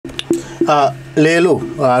Lelo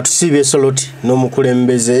tusibye Soroti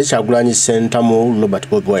n'omukulembeze Kyagulanyi Ssentamu Robert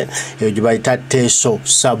Bobi Wine eyo gibayita Teso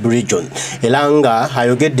sub-region era nga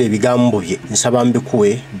ayogedde ebigambo bye nsaba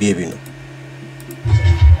mbikuwe bye bino.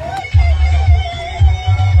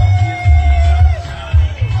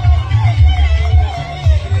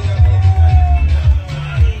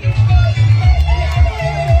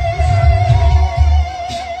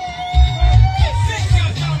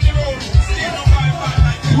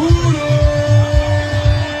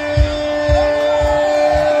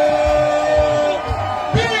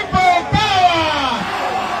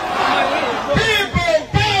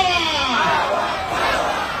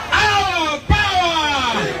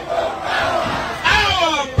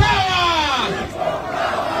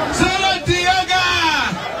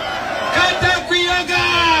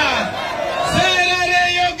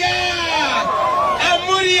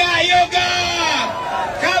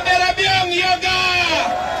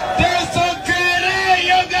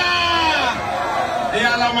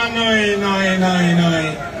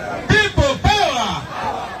 People power.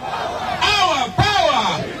 Our power.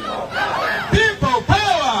 People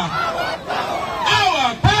power.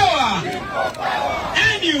 Our power.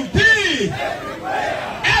 NUP.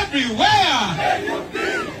 Everywhere.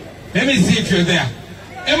 Let me see if you're there.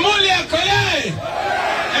 Emulia Koyai.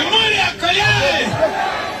 Emulia Koyai.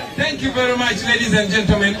 Thank you very much, ladies and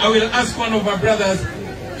gentlemen. I will ask one of our brothers.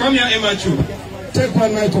 Come here, Emma Chu. Take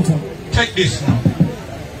one microphone. Take this now.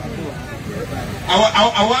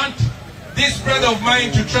 I want this brother of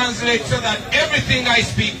mine to translate so that everything I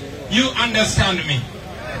speak, you understand me.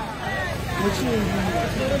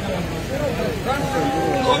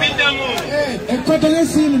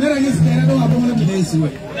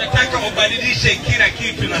 Nataka ubadilishe kila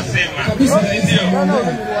kitu nasema.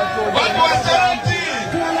 Watu wa Soroti,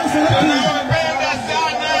 tunawapenda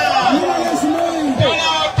sana.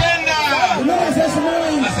 Tunawapenda.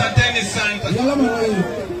 Asanteni sana.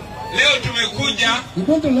 Leo tumekuja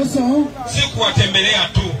si kuwatembelea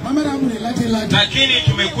tu, lakini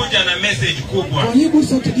tumekuja na message kubwa.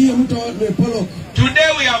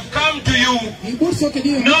 Today we have come to you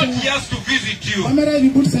not just to visit you,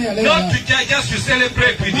 not to just to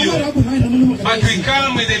celebrate with you, but we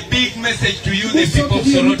come with a big message to you, the people of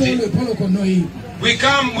Soroti. We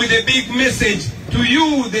come with a big message to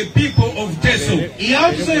you, the people of Teso.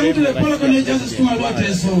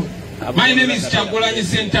 My name is Kyagulanyi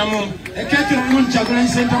Ssentamu, aka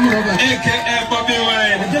Bobi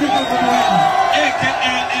Wine, aka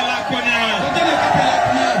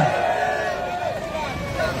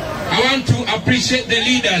I want to appreciate the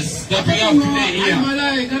leaders that we have today here.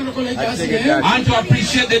 I want to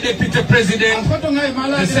appreciate the Deputy President,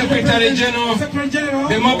 the Secretary General,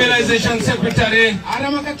 the Mobilization Secretary,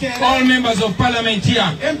 all members of Parliament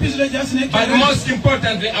here. But most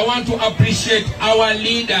importantly, I want to appreciate our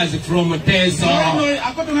leaders from Teso.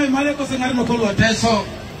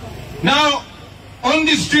 Now, on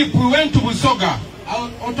this trip, we went to Busoga.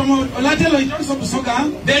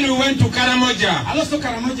 Then we went to Karamoja.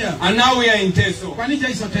 And now we are in Teso.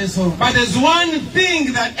 But there's one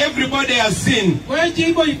thing that everybody has seen,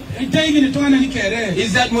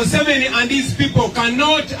 is that Museveni and these people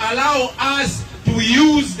cannot allow us to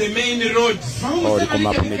use the main roads.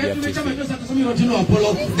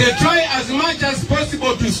 They try as much as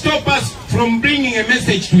possible to stop us from bringing a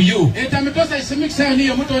message to you.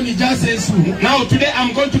 Now today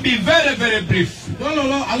I'm going to be very, very brief.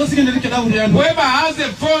 Whoever has a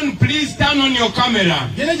phone, please turn on your camera.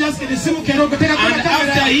 And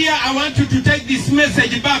after here, I want you to take this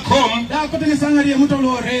message back home.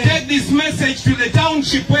 Take this message to the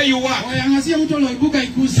township where you work,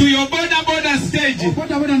 to your border stage, to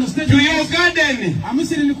your garden,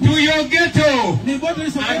 to your ghetto, and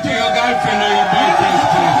to your girlfriend or your boyfriend.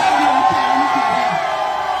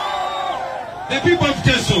 The people of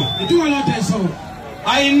Teso,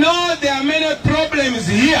 I know there are many problems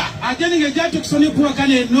here.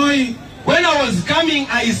 When I was coming,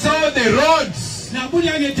 I saw the roads.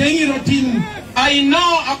 I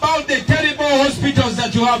know about the terrible hospitals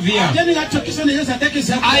that you have here.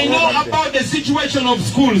 I know about the situation of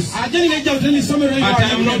schools. But I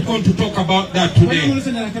am not going to talk about that today.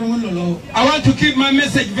 I want to keep my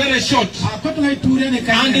message very short.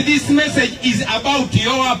 And this message is about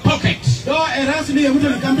your pocket.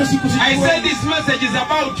 I said this message is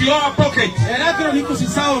about your pocket.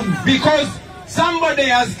 Because somebody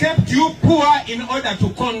has kept you poor in order to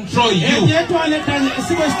control you.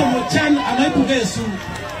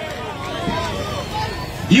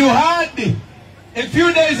 You heard A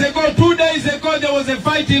few days ago, 2 days ago, there was a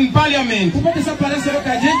fight in parliament.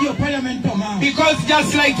 Because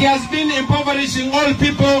just like he has been impoverishing all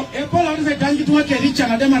people,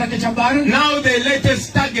 now the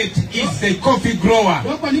latest target is the coffee grower.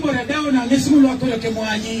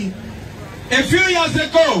 A few years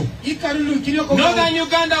ago, Northern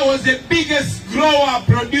Uganda was the biggest grower,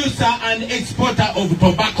 producer, and exporter of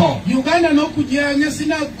tobacco.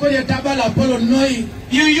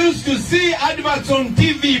 You used to see adverts on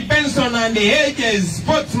TV, Benson and Hedges,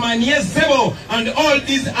 Sportsman, Yes Sebo, and all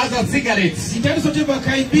these other cigarettes.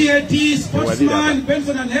 Sportsman,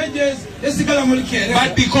 Benson and Hedges,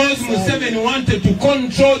 but because Museveni wanted to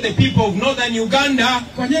control the people of Northern Uganda,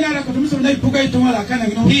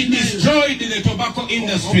 he destroyed the tobacco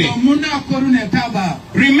industry.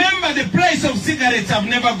 Remember, the price of cigarettes have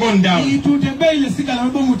never gone down.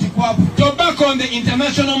 Tobacco on the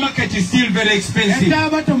international market is still very expensive.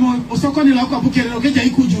 But the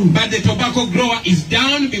tobacco grower is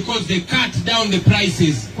down because they cut down the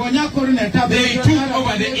prices. They took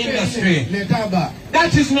over the industry.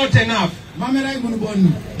 That is not enough.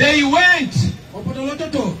 They went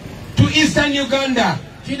to Eastern Uganda.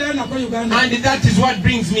 And that is what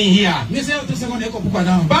brings me here.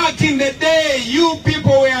 Back in the day, you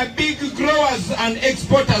people were big growers and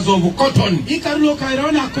exporters of cotton. You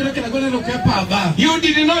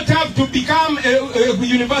did not have to become a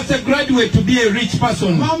university graduate to be a rich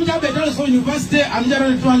person.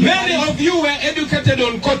 Many of you were educated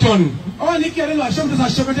on cotton. And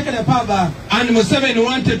Museveni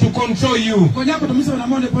wanted to control you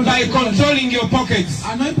by controlling your pockets.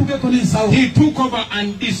 He took over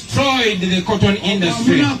and destroyed the cotton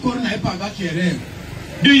industry.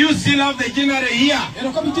 Do you still have the general here?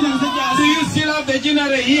 Do you still have the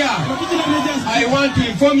general here? I want to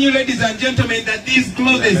inform you, ladies and gentlemen, that these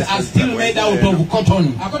clothes are still made out of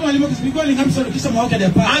cotton. And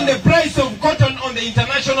the price of cotton on the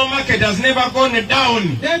international market has never gone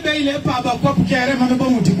down.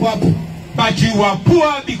 But you are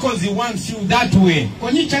poor because he wants you that way.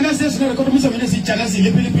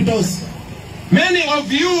 Many of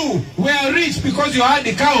you were rich because you had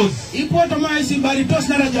the cows.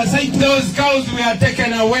 Those cows were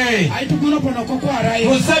taken away.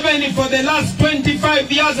 Museveni for the last 25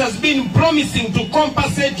 years has been promising to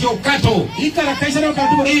compensate your cattle. It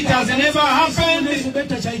has never happened.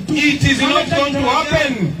 It is not going to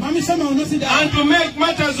happen. And to make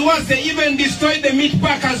matters worse, they even destroyed the meat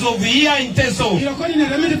packers of here in Teso.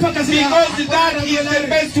 Because that is the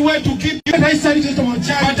best way to keep you.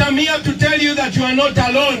 But I'm here to tell you that you are not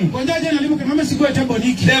alone.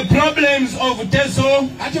 The problems of Teso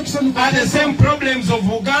are the same problems of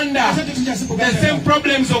Uganda, the same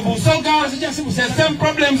problems of Usoga, the same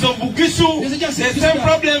problems of Bugisu, the same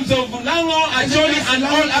problems of Nango, Acholi, and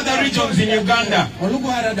all other regions in Uganda.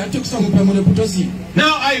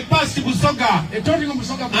 Now I passed Busoga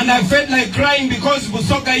and I felt like crying because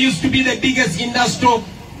Busoga used to be the biggest industrial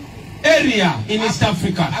area in East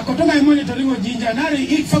Africa.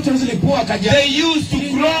 They used to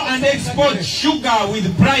grow and export sugar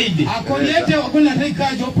with pride.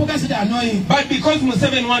 But because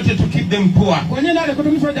Museveni wanted to keep them poor,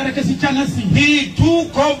 he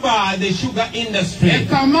took over the sugar industry. He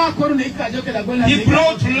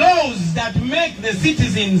brought laws that make the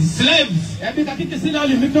citizens slaves. In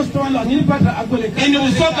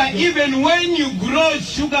Usoga, even when you grow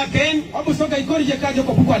sugar cane,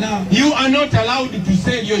 you are not allowed to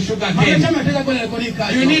sell your sugar cane.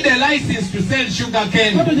 You need a license to sell sugar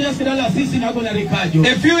cane. A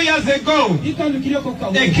few years ago,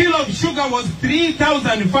 a kilo of sugar was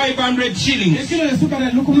 3,500 shillings.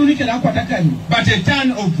 But a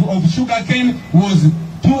ton of sugar cane was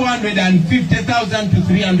 250,000 to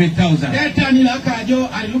 300,000.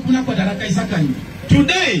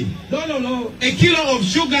 Today, a kilo of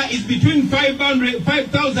sugar is between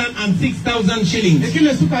 5,000 and 6,000 shillings.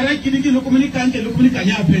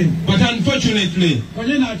 But unfortunately,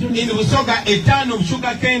 in Usoga, a ton of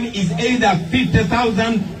sugar cane is either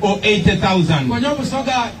 50,000 or 80,000.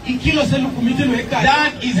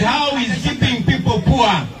 That is how he's keeping people poor.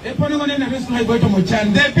 The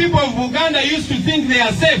people of Uganda used to think they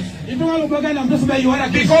are safe.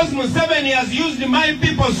 Because Museveni has used my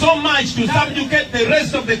people so much to subjugate the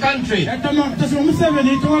rest of the country. 2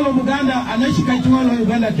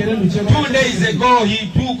 days ago, he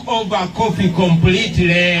took over coffee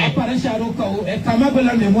completely.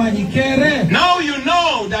 Now you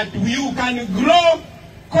know that you can grow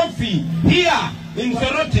coffee here in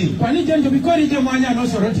Soroti.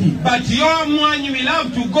 But your mwanyi will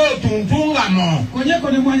have to go to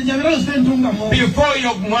Ntungamo before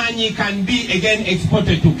your mwanyi can be again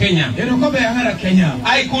exported to Kenya.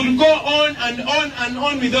 I could go on and on and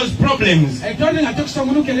on with those problems. But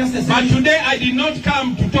today I did not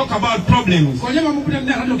come to talk about problems.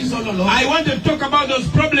 I want to talk about those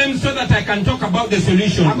problems so that I can talk about the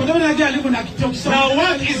solution. Now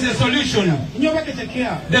what is the solution?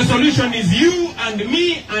 The solution is you and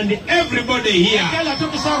me and everybody here. I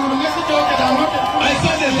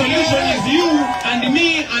said the solution is you and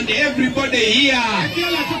me and everybody here.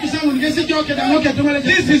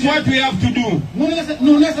 This is what we have to do.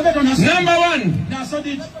 Number one,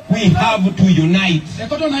 we have to unite.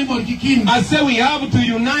 I say we have to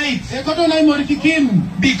unite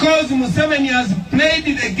because Museveni has played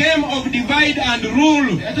the game of divide and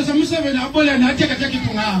rule,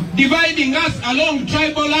 dividing us along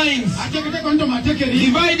tribal lines,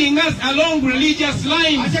 dividing us along religious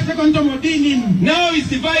lines. Now he's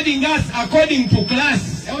dividing us according to class.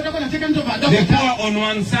 The poor on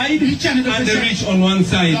one side and the rich on one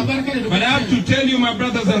side. But I have to tell you, my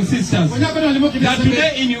brothers and sisters, that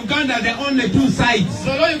today in Uganda there are only two sides: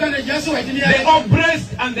 the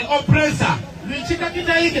oppressed and the oppressor.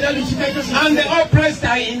 And the oppressed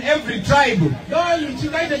are in every tribe. And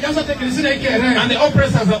the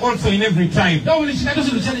oppressors are also in every tribe. For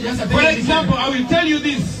example, I will tell you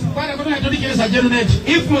this.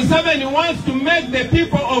 If Museveni wants to make the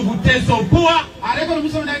people of Teso poor,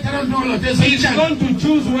 he's going to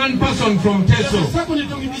choose one person from Teso,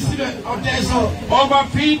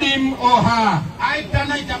 overfeed him or her, make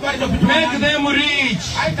them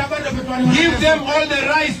rich, give them all the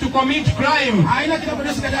rights to commit crime, and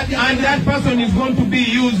that person is going to be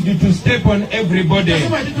used to step on everybody.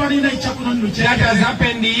 That has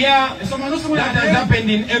happened here, that has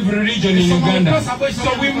happened in every region in Uganda.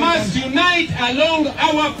 So we must unite along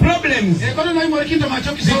our problems, because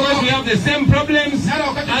we have the same problems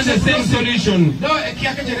and the same solution.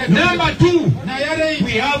 Number two,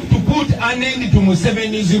 we have to put an end to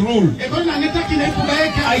Museveni's rule.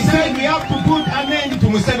 I said we have to put an end to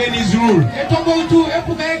Museveni's rule.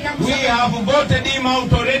 We have voted him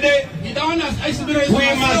out already. We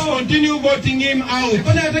must continue voting him out.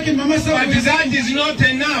 But that is not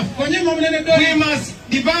enough. We must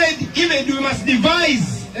divide, even we must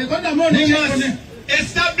devise. We must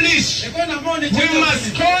establish. We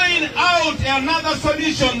must coin out another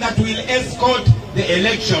solution that will escort the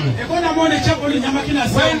election.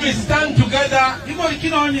 When we stand together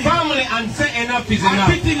firmly and say enough is enough,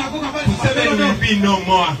 Museveni will be no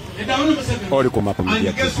more. And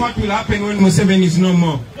guess what will happen when Museveni is no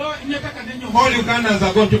more? All Ugandans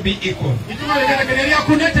are going to be equal.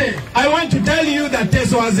 I want to tell you that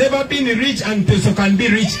Teso has ever been rich and Teso can be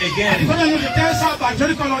rich again. Cotton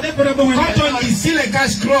is still a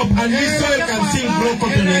cash crop and this soil can still grow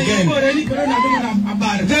cotton again.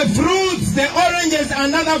 The fruits, the oranges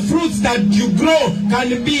and other fruits that you grow can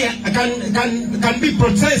be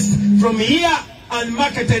processed from here and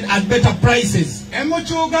marketed at better prices. There can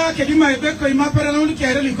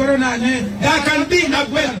be a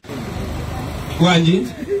better.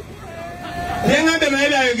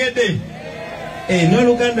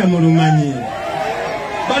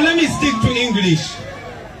 But let me stick to English.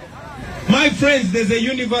 My friends, there's a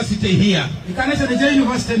university here. But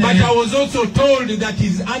I was also told that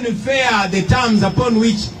it's unfair the terms upon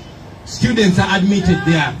which students are admitted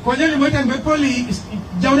there.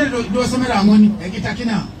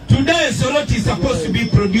 Today, Soroti is supposed to be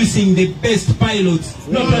producing the best pilots,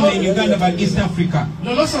 not only in Uganda but East Africa.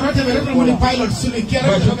 But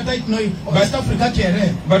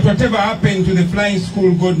whatever happened to the flying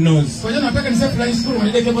school, God knows. So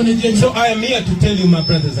I am here to tell you, my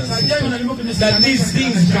brothers and sisters, that these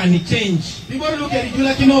things can change.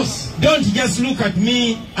 Don't just look at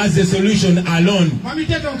me as a solution alone.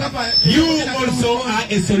 You also are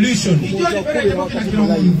a solution.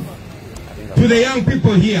 To the young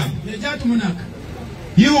people here,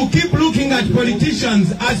 you keep looking at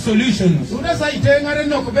politicians as solutions. But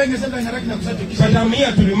I'm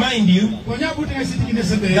here to remind you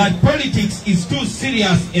that politics is too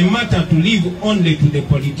serious a matter to leave only to the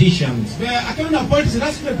politicians.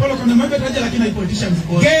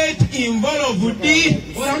 Get involved.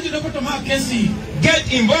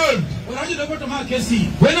 Get involved. When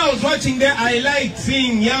I was watching there, I liked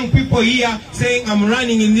seeing young people here saying, I'm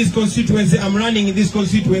running in this constituency, I'm running in this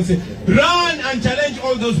constituency. Run and challenge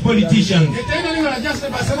all those politicians.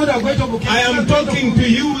 I am talking to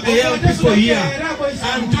you, the young people here.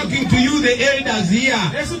 I am talking talking to you, the elders here.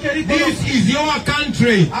 This is your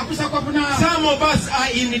country. Some of us are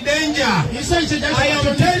in danger. I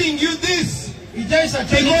am telling you this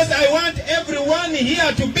because I want everyone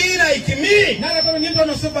here to be like me.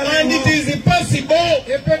 And it is possible.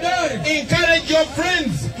 Encourage your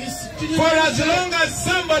friends. For as long as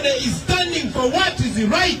somebody is standing for what is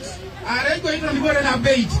right,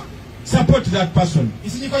 support that person.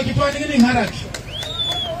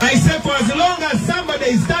 I say, for as long as somebody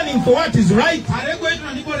is standing for what is right,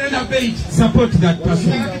 support that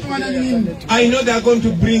person. I know they are going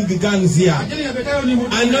to bring guns here.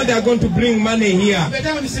 I know they are going to bring money here.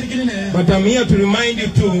 But I'm here to remind you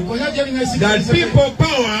too that people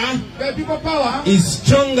power is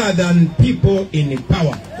stronger than people in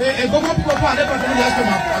power.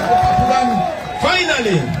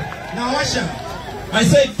 Finally, I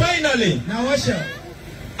said finally.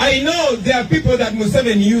 I know there are people that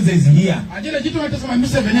Museveni uses here.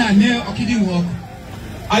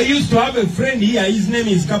 I used to have a friend here. His name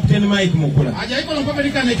is Captain Mike Mukula.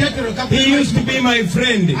 He used to be my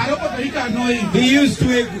friend. He used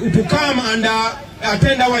to come and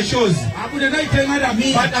attend our shows.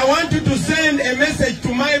 But I want you to send a message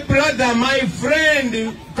to my brother, my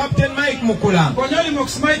friend, Captain Mike Mukula,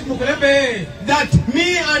 that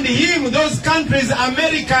me and him, those countries,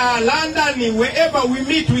 America, London, wherever we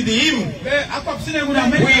meet with him, we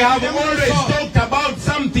have always talked about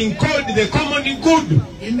something called the common good.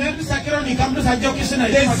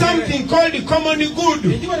 There's something called the common good.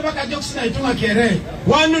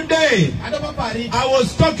 One day, I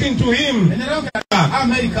was talking to him,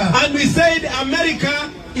 and we said America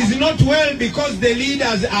is not well because the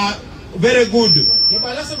leaders are very good,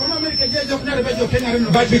 but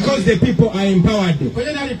because the people are empowered. And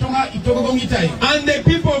the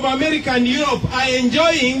people of America and Europe are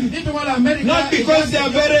enjoying, not because they are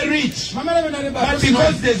very rich, but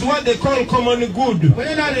because there's what they call common good. In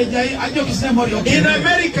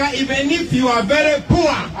America, even if you are very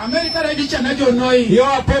poor,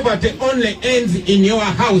 your poverty only ends in your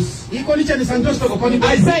house. I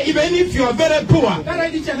say, even if you are very poor,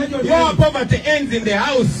 your poverty ends in the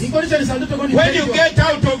house. When you get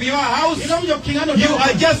out of your house, you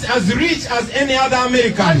are just as rich as any other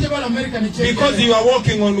American, because you are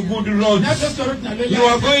walking on good roads. You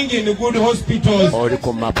are going in good hospitals. The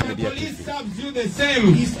police serves you the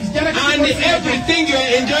same, and everything you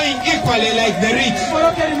are enjoying equally like the rich.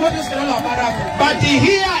 But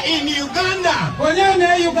here in Uganda,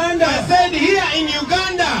 I said here in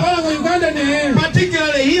Uganda,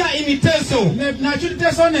 particularly here in Teso,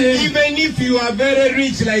 even if you are very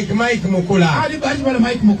rich like Mike Mukula,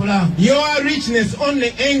 your richness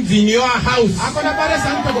only ends in your house.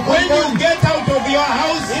 When you get out of your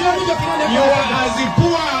house, you are as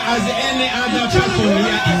poor as any other person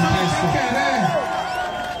here in Teso.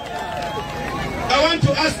 I want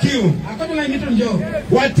to ask you,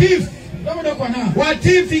 what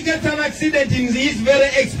if he gets an accident in his very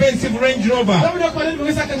expensive Range Rover?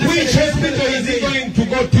 Which hospital is he going to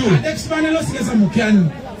go to?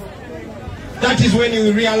 That is when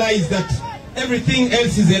you realize that everything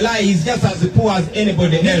else is a lie. He's just as poor as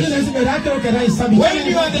anybody else. When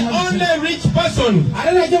you are the only rich person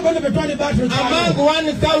among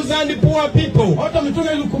 1,000 poor people,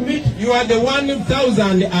 you are the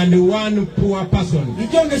 1,001 poor person.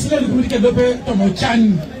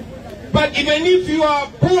 But even if you are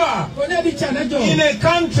poor in a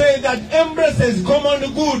country that embraces common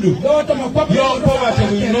good, your poverty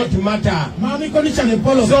will not matter.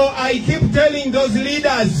 So I keep telling those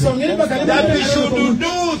leaders that we should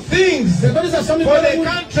do things for the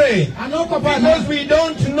country, because we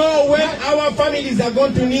don't know when our families are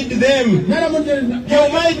going to need them. You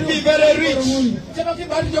might be very rich,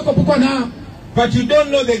 but you don't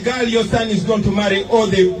know the girl your son is going to marry, or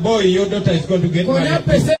the boy your daughter is going to get married.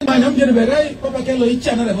 That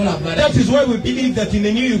is why we believe that in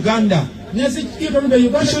the new Uganda, we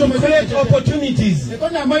should create opportunities so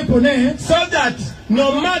that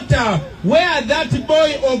no matter where that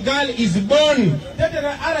boy or girl is born,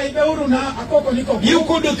 you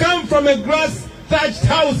could come from a grass thatched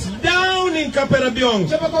house down in Kaperabyong.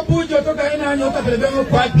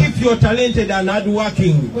 But if you're talented and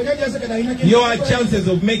hardworking, your chances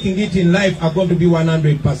of making it in life are going to be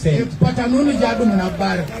 100%.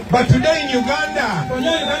 But today in Uganda,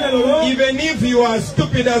 even if you are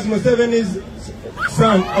stupid as Museveni's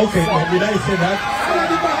son, okay, did I say that?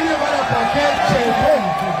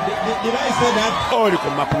 Did I say that? Or you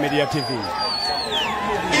come up Media TV.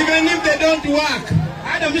 Even if they don't work,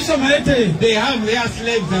 They have their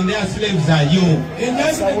slaves and their slaves are you.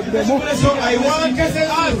 So I want us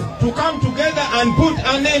to come together and put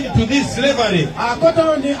an end to this slavery. I'm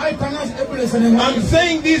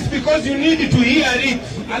saying this because you need to hear it.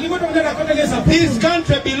 This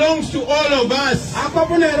country belongs to all of us.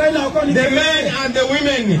 The men and the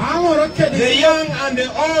women, the young and the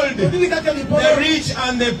old, the rich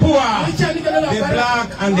and the poor, the black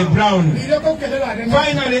and the brown.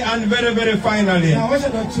 Finally, and very, very finally,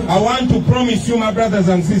 I want to promise you, my brothers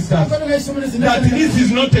and sisters, that this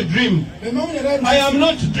is not a dream. I am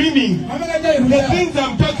not dreaming. The things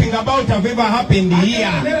I'm talking about have ever happened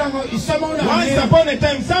here. Once upon a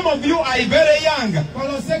time, some of you are very young.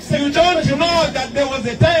 You don't know that there was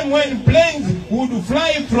a time when planes would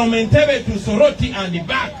fly from Entebbe to Soroti and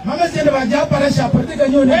back. When I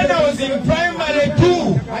was in primary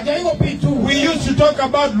 2, we used to talk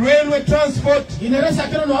about railway transport,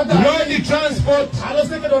 road transport,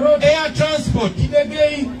 air transport,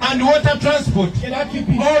 and water transport.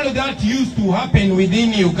 All of that used to happen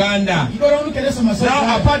within Uganda.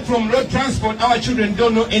 Now, apart from road transport, our children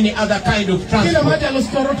don't know any other kind of transport. So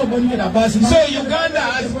Uganda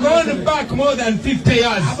has gone back more than 50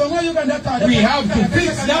 years. We have to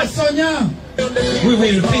fix that. We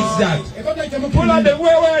will fix that. Pull out the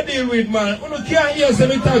way I deal with, man. You can't hear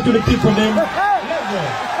something to the people.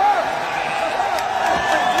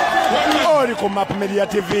 Map Media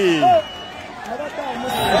TV.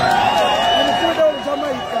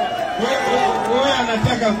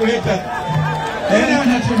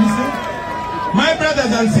 My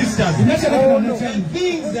brothers and sisters, the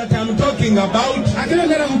things that I'm talking about,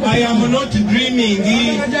 I am not dreaming.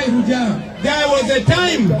 There was a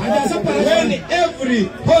time when every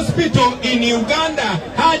hospital in Uganda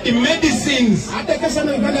had medicines.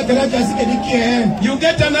 You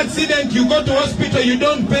get an accident, you go to hospital, you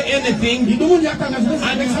don't pay anything, and you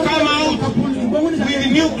come out with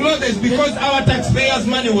new clothes because our taxpayers'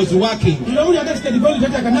 money was working.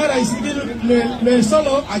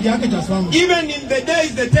 Even in the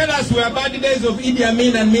days they tell us were bad days of Idi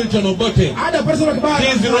Amin and Milton Obote, these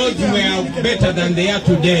roads were better than they are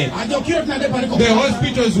today. The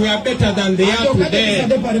hospitals were better than they are today.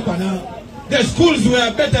 The schools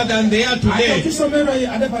were better than they are today. So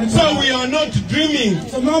we are not dreaming.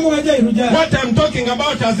 What I'm talking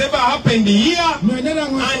about has ever happened here,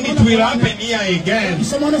 and it will happen here again. And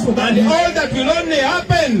all that will only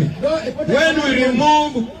happen when we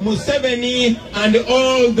remove Museveni and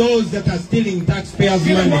all those that are stealing taxpayers'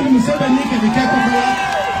 money.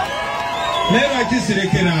 Never kiss the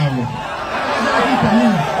Kenamo.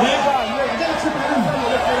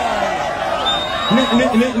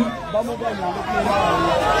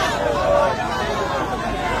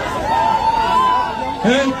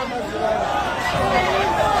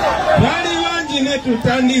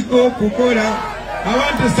 I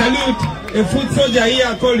want to salute a foot soldier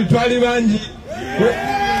here called Twalibanji.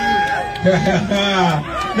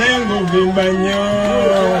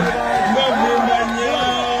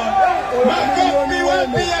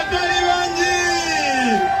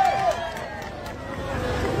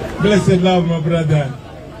 Blessed love, my brother.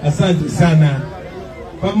 Asante sana.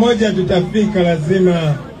 Pamoja tutafika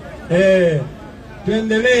lazima.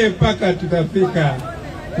 Tuendelee mpaka tutafika.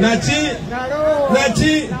 Nachi.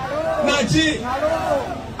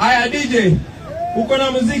 Aya DJ. Uko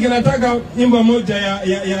na muziki, nataka nyimbo moja ya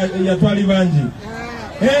Twalibanji.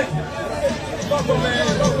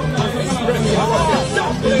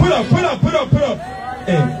 Pull up.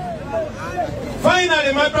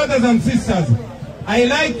 Finally, my brothers and sisters, I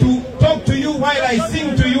like to talk to you while I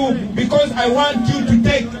sing to you because I want you to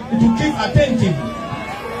keep attentive.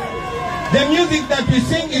 The music that we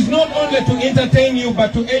sing is not only to entertain you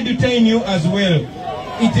but to entertain you as well.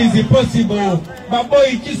 It is possible.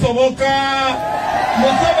 Baboy kisoboka.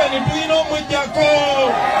 Museveni tuino mujako.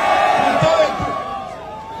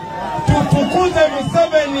 Tukuze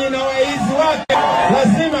Museveni na waizi wake.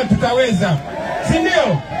 Lazima tutaweza.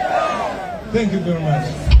 Sindio? Thank you very much.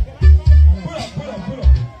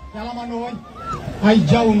 I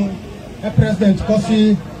join the President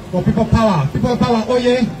Kofi for People Power. People Power, oh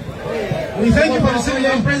yeah. We thank you for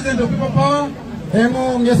the President of People Power.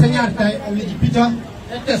 Emo ngesenyarta ulijipita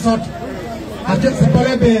etesot. Ajetse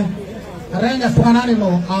polebe arenya sukanani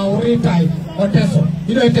no auritai oteso.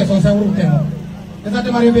 Ilo eteso sa uruteno.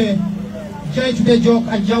 Ezate marebe jai today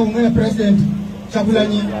joke ajau ngwe President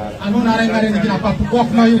Chagulanyi anuna arengare nikina papu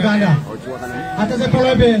kwa Uganda. Ateze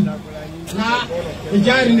polebe na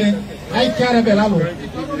ijarine ai kyara belalo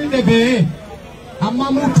nebe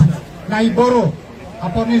amamutu na iboro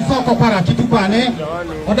aponi soko para kitu kwane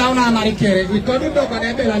odauna narikere ikodu doka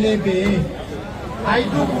nebe lalebe I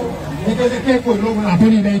do because the cake will look like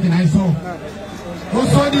 20 days and I saw.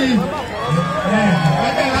 Also, the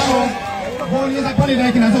Bobi is a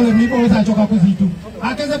polydeck and I saw the people that choke up with you.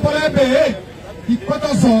 I can say, Polebe, he put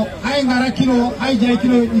us so I got a kilo, I J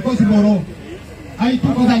kilo, because tomorrow I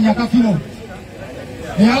took us a yaka kilo.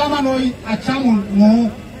 The Alamanoi, a chamun,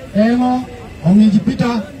 no, Emo, on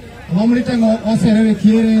Egypta, Lomritango, or Serere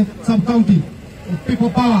Kiere, sub county, people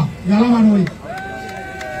power, the Alamanoi.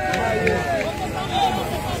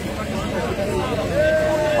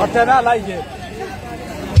 Otena like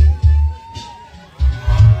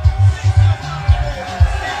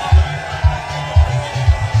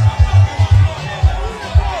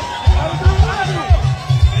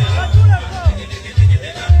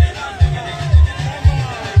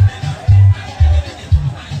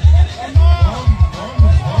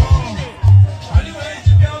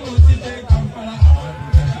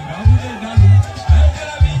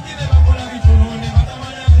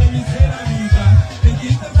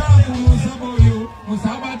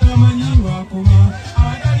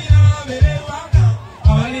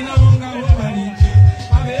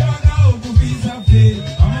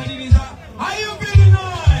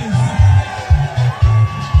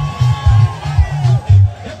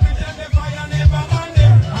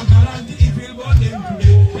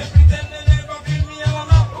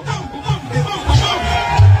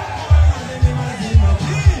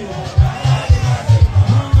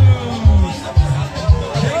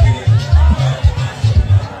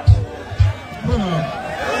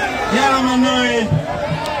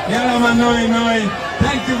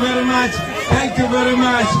Thank you very much. Thank you very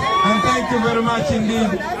much. And thank you very much indeed.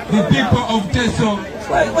 The people of Teso.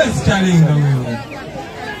 Where's Chalinga?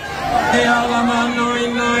 Hey, Alama,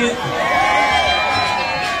 noi.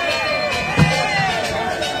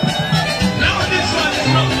 Now this one is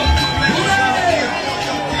not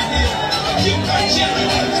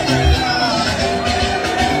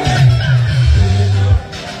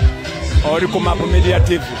Ori COMITED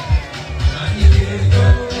TV.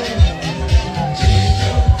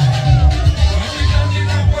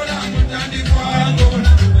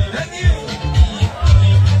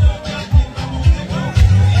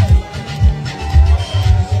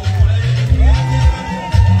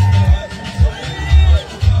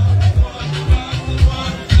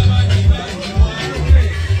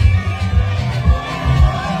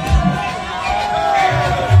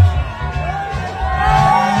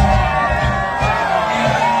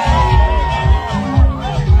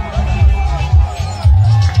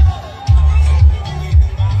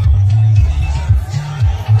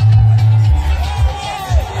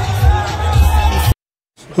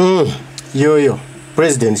 Yoyo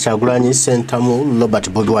President Chagulanyi Sentamu Robert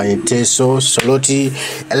Bobi Wine Teso Soroti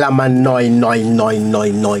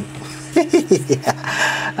Elamanoi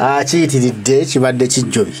kiyitiridde kibadde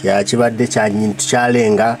kijjobi kibadde kyanyintu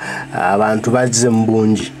kyalenga abantu bazze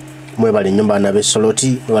mbungi mwebale nyumba nabe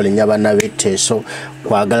Soroti mwebale nyaba nabe Teso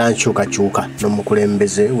kwagala nkyukakyuka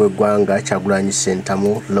n'omukulembeze w'eggwanga Chagulanyi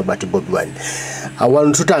Sentamu Robert Bobi Wine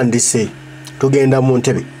awantu tutandise tugenda mu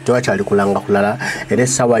ntebe tewakyali kulanga kulala era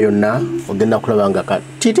essaawa yonna ogenda kulaba nga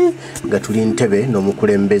katiti nga tuli ntebe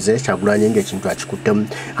n'omukulembeze Chagulanyi ng'ekintu akikuttemu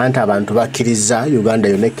anti abantu bakkiriza Uganda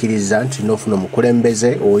yonna ekkiriza nti n'ofuna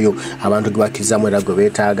omukulembeze oyo abantu gwe bakkirizamu era gwe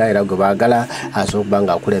beetaaga era gwe baagala asobola okuba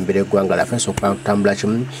nga akulembera eggwanga laffe asobola kutambula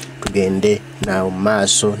kimu tugende na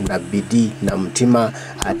maaso na bidi na mutima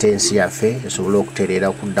ate ensi yaffe esobole okutereera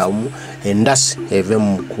okuddamu endasi eve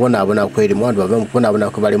mu kubonaabona kwerimu abantu bave mu kubonaabona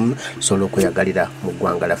kwe balimu sobola okweyagalira mu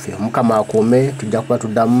ggwanga laffe Mukama akuume tujja kuba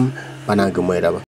tuddamu banange mweraba